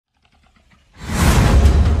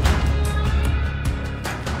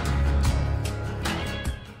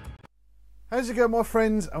How's it going, my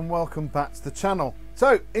friends, and welcome back to the channel.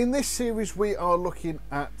 So in this series we are looking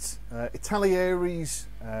at Italeri's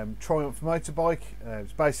Triumph motorbike.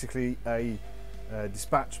 It's basically a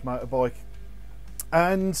dispatch motorbike,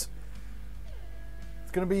 and it's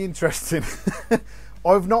going to be interesting.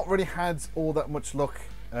 I've not really had all that much luck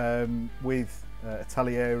with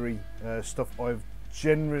Italeri stuff. I've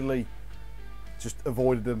generally just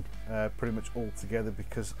avoided them pretty much altogether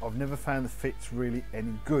because I've never found the fits really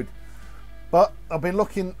any good. But I've been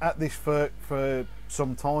looking at this for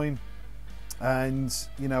some time, and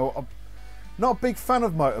you know, I'm not a big fan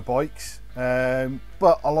of motorbikes,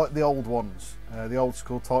 but I like the old ones, the old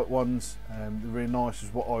school type ones. They're really nice,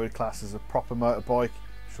 as what I would class as a proper motorbike.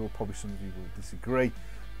 I'm sure probably some of you will disagree,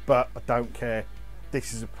 but I don't care.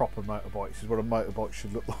 This is a proper motorbike. This is what a motorbike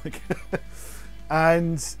should look like.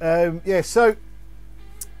 And yeah, so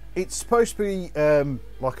it's supposed to be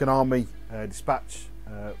like an army dispatch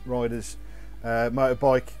riders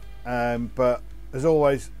motorbike, but as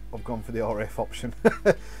always I've gone for the RF option.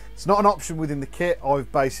 It's not an option within the kit.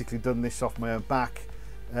 I've basically done this off my own back.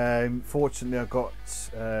 Fortunately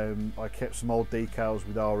I kept some old decals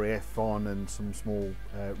with RAF on and some small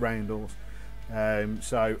roundels,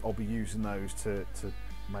 so I'll be using those to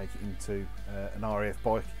make it into an RAF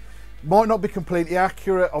bike. Might not be completely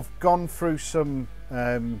accurate. I've gone through some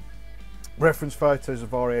reference photos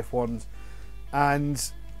of RAF ones,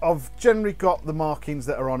 and I've generally got the markings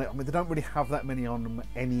that are on it. I mean, they don't really have that many on them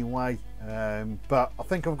anyway, but I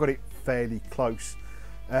think I've got it fairly close.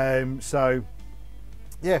 So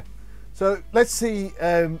yeah, so let's see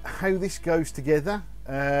how this goes together,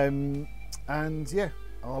 and yeah,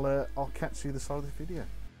 I'll catch you the side of the video.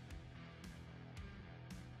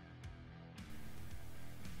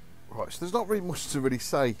 Right, so there's not really much to really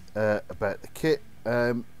say about the kit.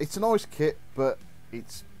 It's a nice kit, but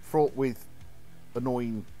it's fraught with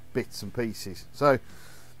annoying bits and pieces. So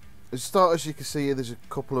as start, as you can see here, there's a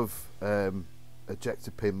couple of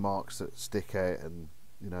ejector pin marks that stick out, and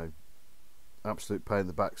you know, absolute pain in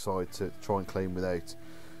the backside to try and clean without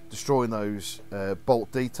destroying those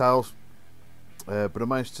bolt details. But I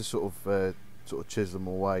managed to sort of chisel them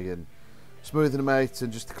away and smoothing them out,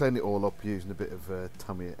 and just to clean it all up using a bit of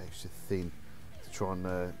Tamiya extra thin to try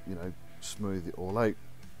and you know, smooth it all out.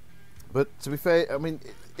 But to be fair, I mean,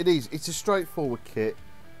 it's a straightforward kit.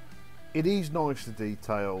 It is nicely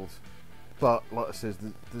detailed, but like I said,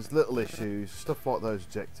 there's little issues, stuff like those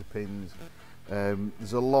ejector pins.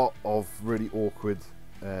 There's a lot of really awkward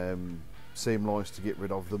seam lines to get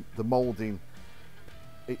rid of. The moulding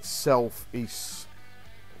itself is,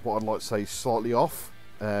 what I'd like to say, slightly off.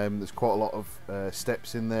 There's quite a lot of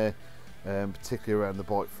steps in there, particularly around the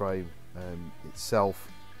bike frame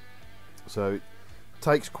itself. So it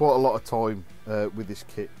takes quite a lot of time with this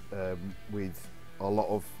kit, with a lot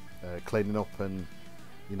of cleaning up and,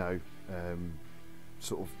 you know,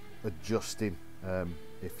 sort of adjusting,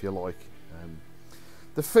 if you like.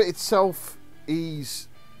 The fit itself is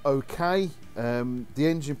okay. The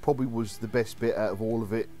engine probably was the best bit out of all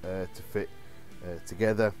of it to fit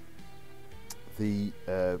together. The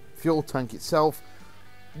fuel tank itself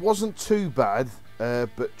wasn't too bad,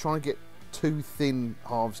 but trying to get two thin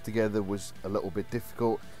halves together was a little bit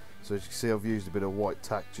difficult. So as you can see, I've used a bit of white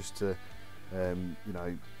tack just to you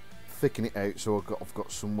know, thicken it out, so I've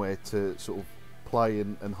got somewhere to sort of play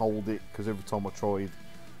and hold it, because every time I tried,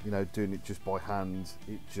 you know, doing it just by hand,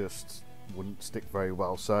 it just wouldn't stick very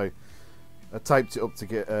well. So I taped it up to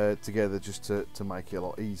get together just to make it a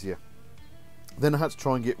lot easier. Then I had to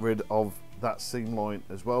try and get rid of that seam line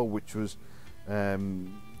as well, which was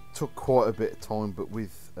took quite a bit of time, but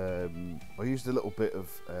with I used a little bit of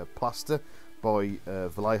plaster by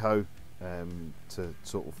Vallejo to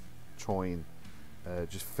sort of try and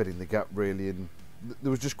just fill in the gap really, and there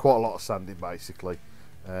was just quite a lot of sanding basically,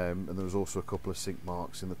 and there was also a couple of sink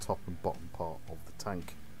marks in the top and bottom part of the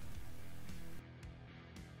tank.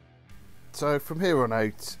 So from here on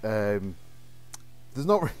out, there's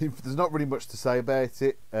not really much to say about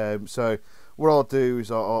it. So what I'll do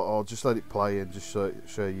is I'll just let it play and just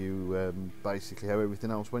show you basically how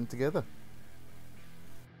everything else went together.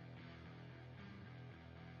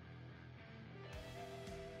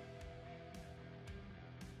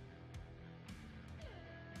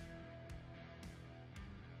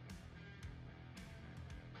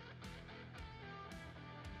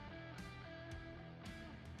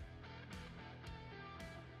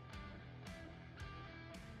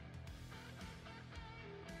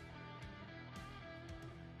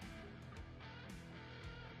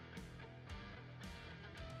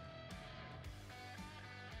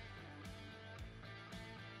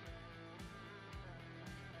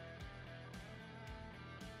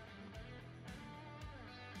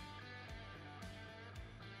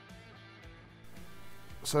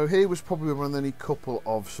 So here was probably one of the only couple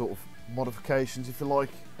of sort of modifications, if you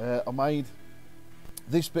like, I made.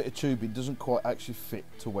 This bit of tubing doesn't quite actually fit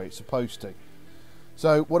to where it's supposed to.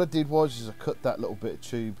 So what I did was I cut that little bit of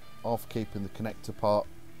tube off, keeping the connector part,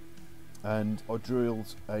 and I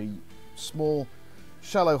drilled a small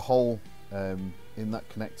shallow hole in that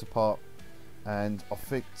connector part, and I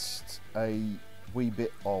fixed a wee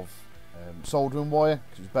bit of soldering wire,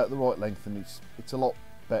 because it's about the right length, and it's a lot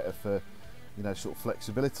better for, you know, sort of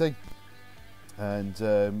flexibility, and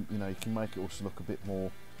you know, you can make it also look a bit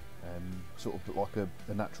more sort of like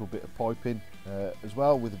a natural bit of piping as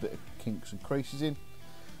well, with a bit of kinks and creases in.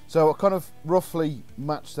 So I kind of roughly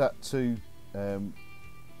matched that to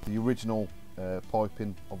the original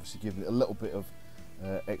piping, obviously giving it a little bit of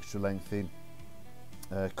extra length in,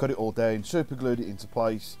 cut it all down, super glued it into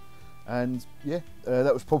place, and yeah,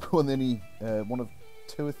 that was probably one of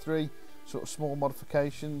 2 or 3 sort of small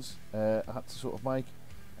modifications I had to sort of make,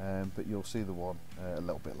 but you'll see the one a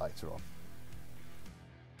little bit later on.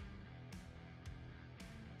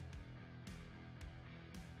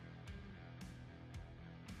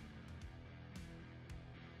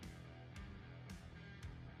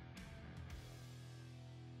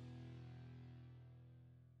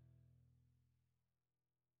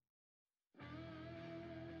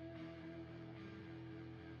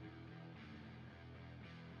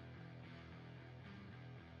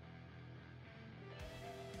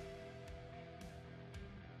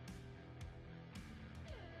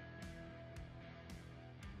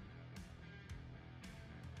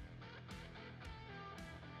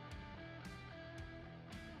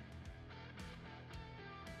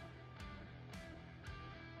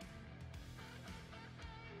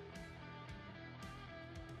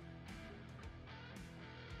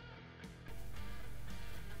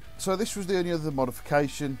 So this was the only other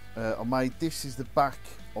modification I made. This is the back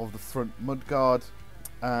of the front mudguard,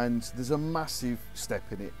 and there's a massive step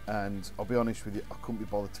in it, and I'll be honest with you, I couldn't be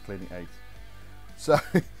bothered to clean it out. So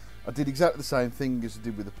I did exactly the same thing as I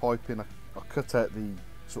did with the piping. I cut out the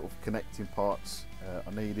sort of connecting parts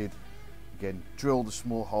I needed. Again, drilled a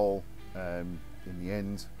small hole in the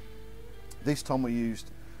end. This time I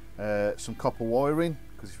used some copper wiring,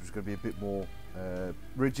 because it was going to be a bit more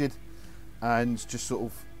rigid, and just sort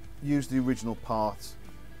of used the original part,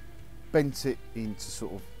 bent it into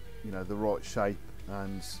sort of, you know, the right shape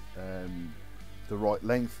and the right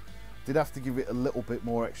length. Did have to give it a little bit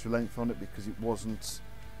more extra length on it, because it wasn't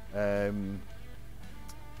you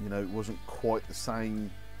know, it wasn't quite the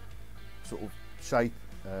same sort of shape,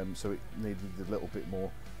 so it needed a little bit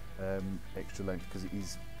more extra length, because it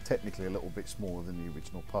is technically a little bit smaller than the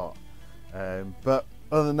original part, but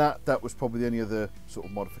other than that, that was probably the only other sort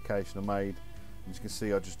of modification I made. As you can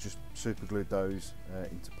see, I just super glued those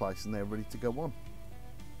into place, and they're ready to go on.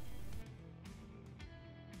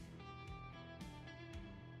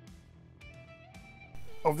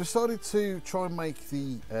 I've decided to try and make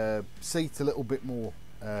the seat a little bit more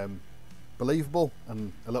believable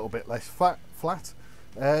and a little bit less flat.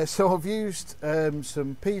 So I've used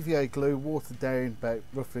some PVA glue, watered down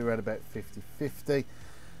roughly around about 50-50.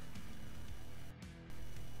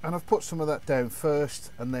 And I've put some of that down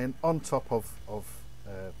first, and then on top of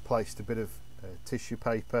placed a bit of tissue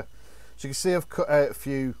paper. So you can see I've cut out a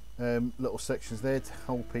few little sections there to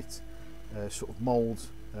help it sort of mould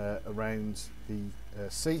around the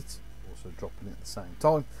seat, also dropping it at the same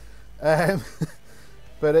time.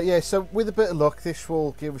 But yeah, so with a bit of luck, this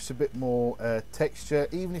will give us a bit more texture.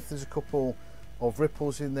 Even if there's a couple of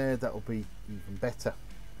ripples in there, that'll be even better.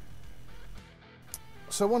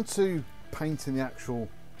 So I want to paint in the actual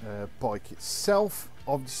bike itself.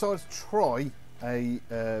 I've decided to try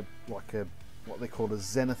what they call a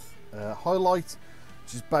zenith highlight,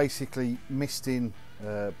 which is basically misting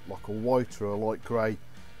like a white or a light grey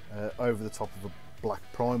over the top of a black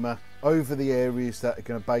primer over the areas that are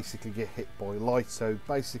going to basically get hit by light. So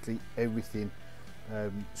basically everything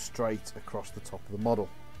straight across the top of the model.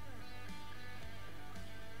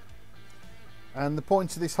 And the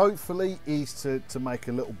point of this hopefully is to make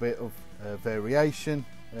a little bit of variation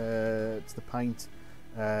to the paint,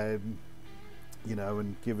 you know,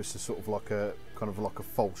 and give us a sort of like a kind of like a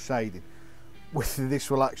false shading. Whether this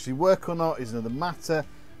will actually work or not is another matter.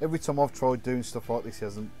 Every time I've tried doing stuff like this, it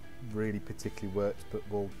hasn't really particularly worked, but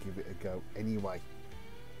we'll give it a go anyway.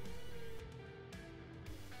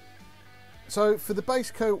 So for the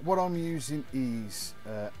base coat, what I'm using is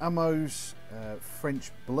Amo's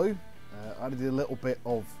French Blue. I added a little bit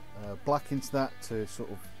of black into that to sort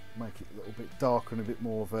of make it a little bit darker and a bit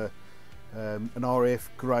more of an RAF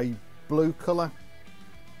grey blue colour,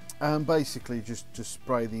 and basically just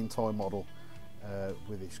spray the entire model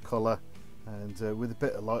with this colour. and with a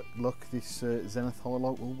bit of luck this Zenith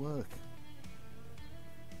highlight will work.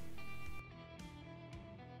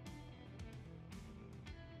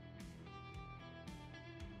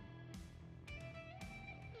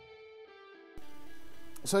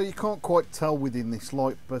 So you can't quite tell within this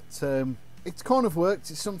light, but it's kind of worked.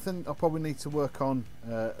 It's something I probably need to work on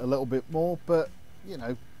a little bit more, but you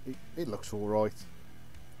know, it looks all right.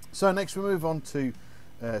 So next we move on to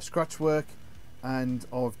scratch work, and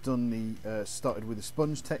I've done the started with the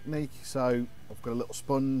sponge technique. So I've got a little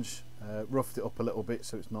sponge, roughed it up a little bit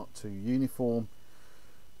so it's not too uniform,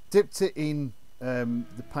 dipped it in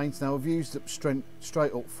the paint. Now I've used up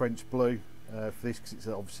straight up French blue for this because it's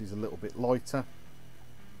obviously a little bit lighter,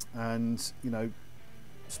 and you know,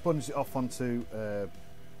 sponged it off onto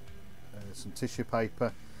some tissue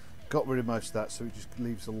paper, got rid of most of that so it just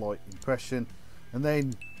leaves a light impression, and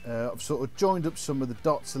then I've sort of joined up some of the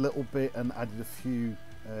dots a little bit and added a few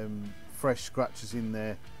fresh scratches in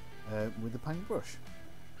there with the paintbrush.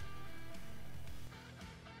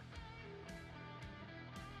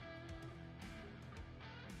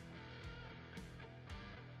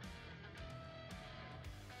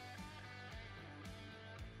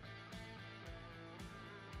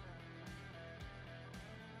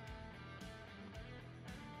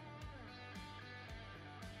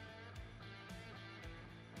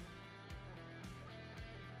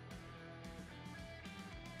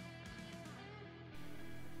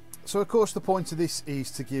 So of course the point of this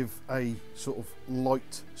is to give a sort of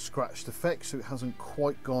light scratched effect, so it hasn't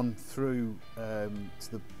quite gone through to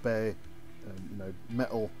the bare you know,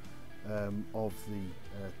 metal of the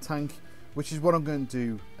tank, which is what I'm going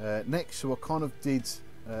to do next. So I kind of did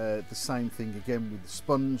the same thing again with the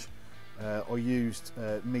sponge. I used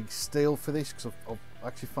MIG steel for this because I've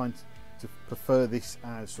actually find to prefer this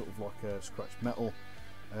as sort of like a scratched metal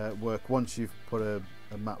work. Once you've put a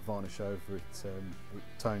matte varnish over it, it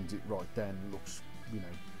tones it right down and looks, you know,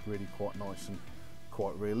 really quite nice and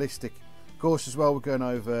quite realistic. Of course, as well, we're going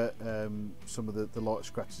over some of the light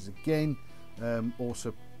scratches again,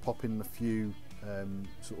 also popping a few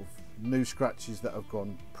sort of new scratches that have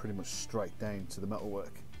gone pretty much straight down to the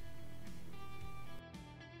metalwork.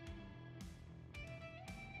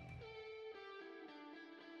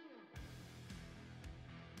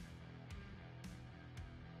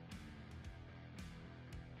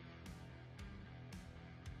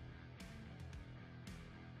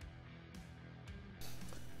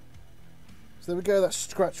 So there we go, that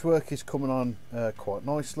scratch work is coming on quite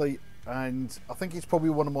nicely, and I think it's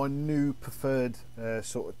probably one of my new preferred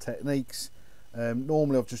sort of techniques.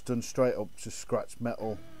 Normally I've just done straight up just scratch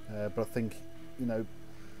metal, but I think, you know,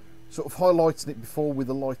 sort of highlighting it before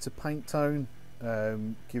with a lighter paint tone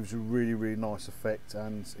gives a really nice effect,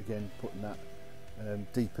 and again putting that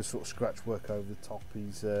deeper sort of scratch work over the top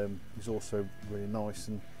is also really nice,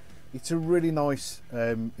 and it's a really nice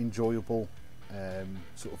enjoyable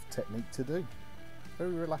sort of technique to do.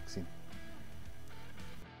 Very relaxing.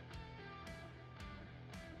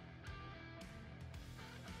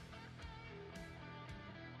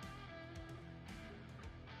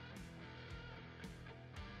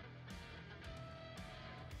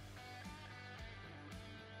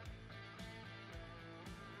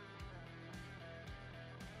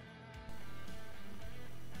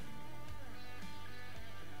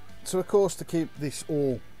 So of course, to keep this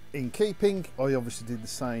all in keeping, I obviously did the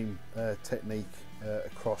same technique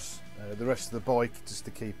across the rest of the bike, just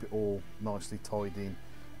to keep it all nicely tied in,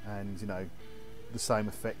 and you know, the same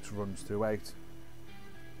effect runs throughout.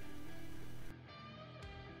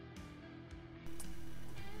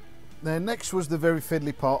 Now next was the very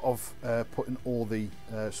fiddly part of putting all the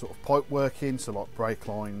sort of pipe work in, so like brake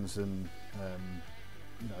lines and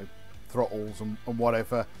you know, throttles and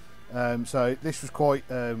whatever. So this was quite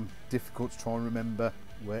difficult to try and remember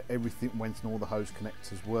where everything went and all the hose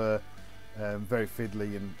connectors were. Very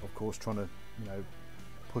fiddly, and of course trying to, you know,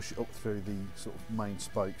 push it up through the sort of main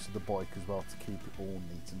spokes of the bike as well to keep it all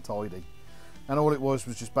neat and tidy. And all it was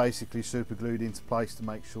just basically super glued into place to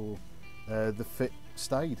make sure the fit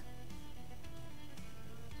stayed.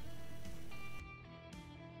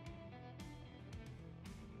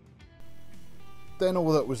 Then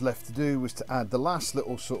all that was left to do was to add the last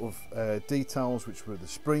little sort of details, which were the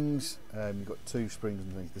springs. You've got 2 springs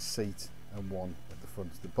underneath the seat and 1 at the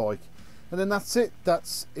front of the bike, and then that's it.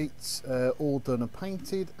 It's all done and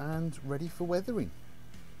painted and ready for weathering.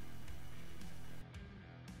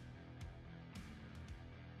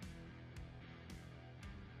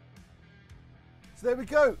 So there we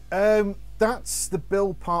go. That's the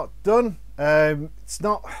build part done. It's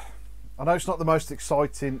not, I know it's not the most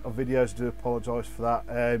exciting of videos, I do apologise for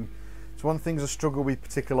that. It's one of the things I struggle with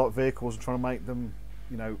particular like vehicles and trying to make them,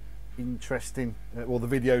 you know, interesting, or the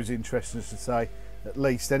videos interesting, I should say, at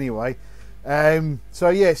least anyway. So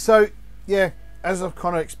yeah, as I've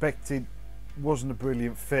kind of expected, wasn't a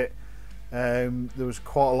brilliant fit. There was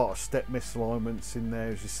quite a lot of step misalignments in there,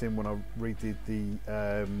 as you've seen when I redid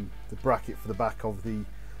the bracket for the back of the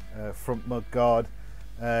front mud guard.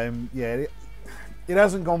 Yeah, it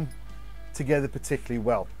hasn't gone together particularly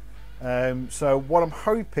well. So what I'm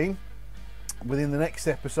hoping within the next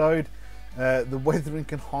episode, the weathering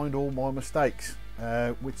can hide all my mistakes,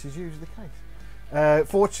 which is usually the case.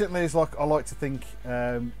 Fortunately, it's like I like to think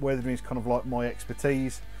weathering is kind of like my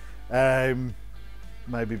expertise.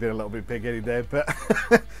 Maybe been a little bit big-headed there, but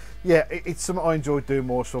yeah, it's something I enjoy doing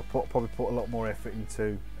more, so I'll probably put a lot more effort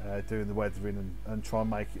into doing the weathering and try and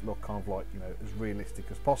make it look kind of like, you know, as realistic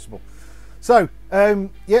as possible. So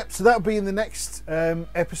yeah, so that'll be in the next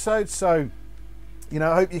episode, so you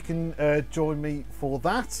know, I hope you can join me for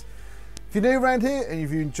that. If you're new around here and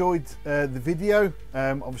if you enjoyed the video,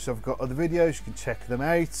 obviously I've got other videos, you can check them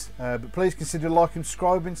out, but please consider liking and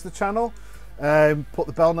subscribing to the channel. Put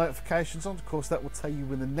the bell notifications on, of course that will tell you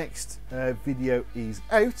when the next video is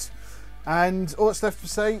out. And all that's left to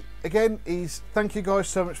say again is thank you guys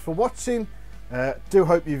so much for watching. Do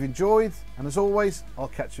hope you've enjoyed, and as always, I'll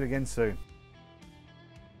catch you again soon.